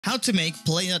how to make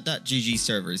play.gg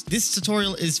servers. This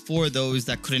tutorial is for those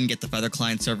that couldn't get the Feather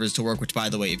Client servers to work, which by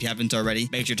the way, if you haven't already,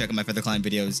 make sure to check out my Feather Client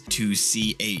videos to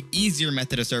see a easier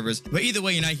method of servers. But either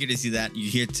way, you're not here to see that.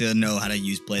 You're here to know how to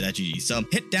use play.gg. So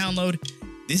hit download.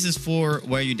 This is for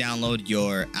where you download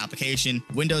your application,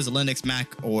 Windows, Linux,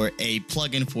 Mac, or a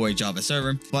plugin for a Java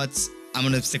server. But I'm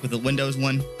going to stick with the Windows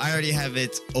one. I already have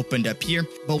it opened up here,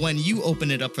 but when you open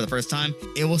it up for the first time,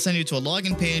 it will send you to a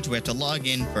login page. We have to log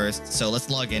in first, so let's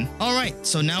log in. All right,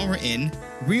 so now we're in.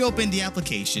 Reopen the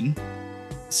application,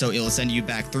 so it will send you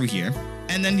back through here,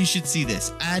 and then you should see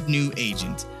this, add new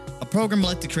agent. A program will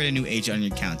like to create a new agent on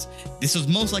your account. This was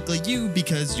most likely you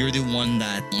because you're the one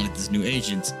that wanted this new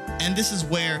agent. And this is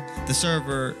where the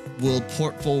server will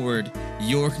port forward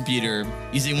your computer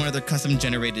using one of their custom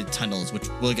generated tunnels, which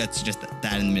we'll get to just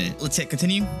that in a minute. Let's hit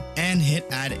continue and hit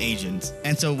add agent.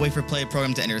 And so wait for play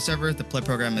program to enter your server. The play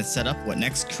program is set up. What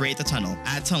next? Create the tunnel.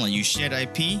 Add tunnel. Use shared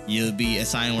IP. You'll be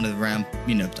assigned one of the RAM,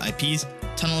 IPs.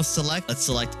 Tunnel select. Let's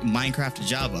select Minecraft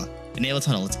Java. Enable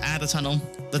tunnel. Let's add a tunnel.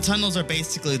 The tunnels are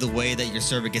basically the way that your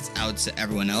server gets out to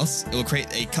everyone else. It will create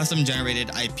a custom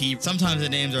generated IP. Sometimes the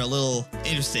names are a little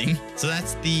interesting. So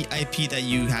that's the IP that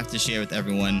you have to share with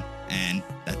everyone. And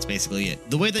that's basically it.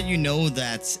 The way that you know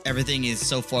that everything is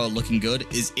so far looking good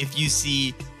is if you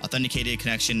see authenticated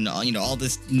connection, all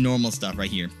this normal stuff right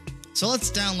here. So let's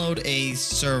download a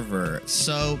server.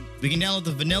 So we can download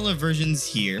the vanilla versions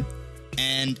here.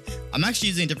 And I'm actually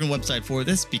using a different website for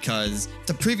this because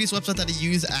the previous website that I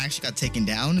used actually got taken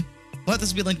down. But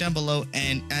this will be linked down below.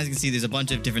 And as you can see, there's a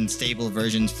bunch of different stable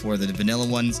versions for the vanilla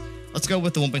ones. Let's go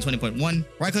with the 1.20.1.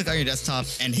 Right click on your desktop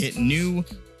and hit new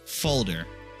folder.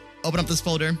 Open up this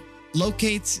folder.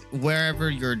 Locate wherever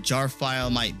your jar file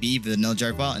might be, the vanilla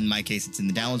jar file. In my case, it's in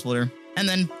the downloads folder. And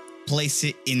then place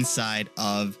it inside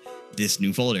of this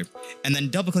new folder. And then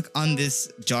double click on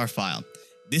this jar file.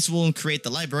 This will create the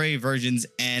library versions,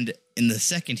 and in the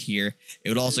second here, it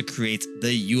would also create the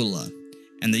EULA.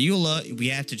 And the EULA, we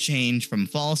have to change from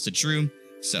false to true.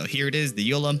 So here it is, the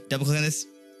EULA. Double click on this.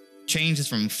 Change this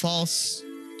from false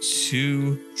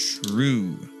to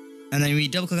true. And then we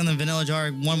double click on the vanilla jar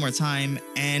one more time,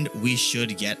 and we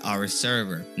should get our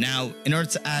server. Now, in order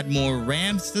to add more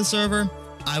RAM to the server,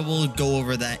 I will go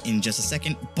over that in just a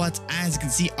second. But as you can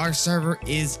see, our server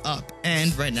is up.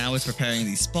 And right now it's preparing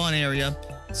the spawn area.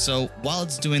 So while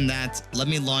it's doing that, let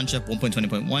me launch up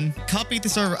 1.20.1, copy the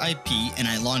server IP, and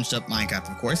I launched up Minecraft,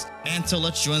 of course. And so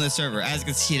let's join the server. As you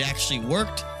can see, it actually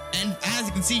worked. And as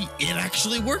you can see, it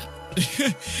actually worked.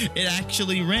 It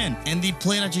actually ran. And the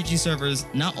play.gg servers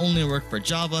not only work for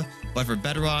Java, but for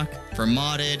Bedrock, for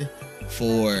modded,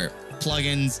 for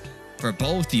plugins, for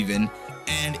both even.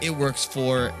 And it works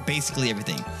for basically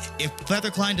everything. If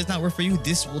Feather Client does not work for you,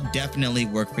 this will definitely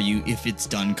work for you if it's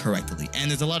done correctly. And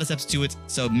there's a lot of steps to it,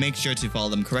 so make sure to follow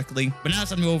them correctly. But now it's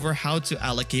time to go over how to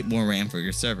allocate more RAM for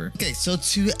your server. Okay, so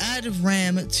to add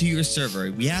RAM to your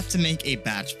server, we have to make a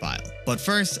batch file. But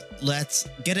first, let's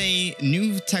get a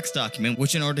new text document,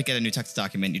 which in order to get a new text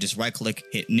document, you just right click,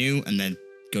 hit new, and then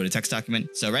go to text document.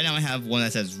 So right now I have one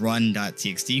that says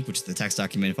run.txt, which is the text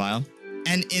document file.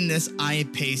 And in this, I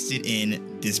pasted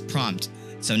in this prompt.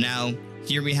 So now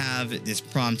here we have this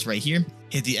prompt right here.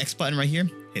 Hit the X button right here,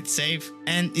 hit save,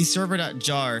 and the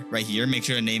server.jar right here. Make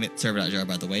sure to name it server.jar,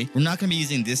 by the way. We're not going to be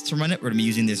using this to run it. We're going to be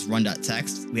using this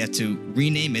run.txt. We have to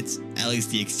rename it, at least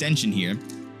the extension here,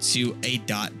 to a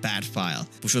 .bat file,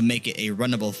 which will make it a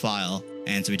runnable file.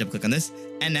 And so we double click on this.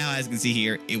 And now, as you can see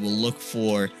here, it will look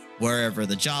for wherever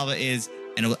the Java is,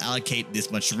 and it will allocate this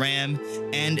much RAM,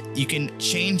 and you can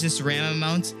change this RAM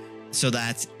amount so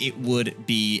that it would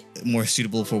be more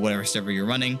suitable for whatever server you're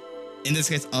running. In this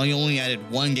case, I only added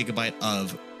 1 GB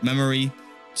of memory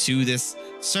to this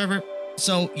server,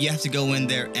 so you have to go in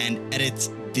there and edit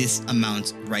this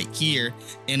amount right here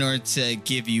in order to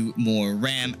give you more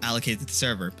RAM allocated to the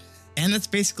server. And that's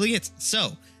basically it.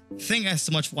 So thank you guys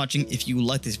so much for watching. If you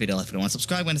like this video, if you want to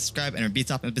subscribe, subscribe, and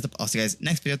beat up. I'll see you guys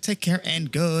next video. Take care and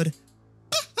good.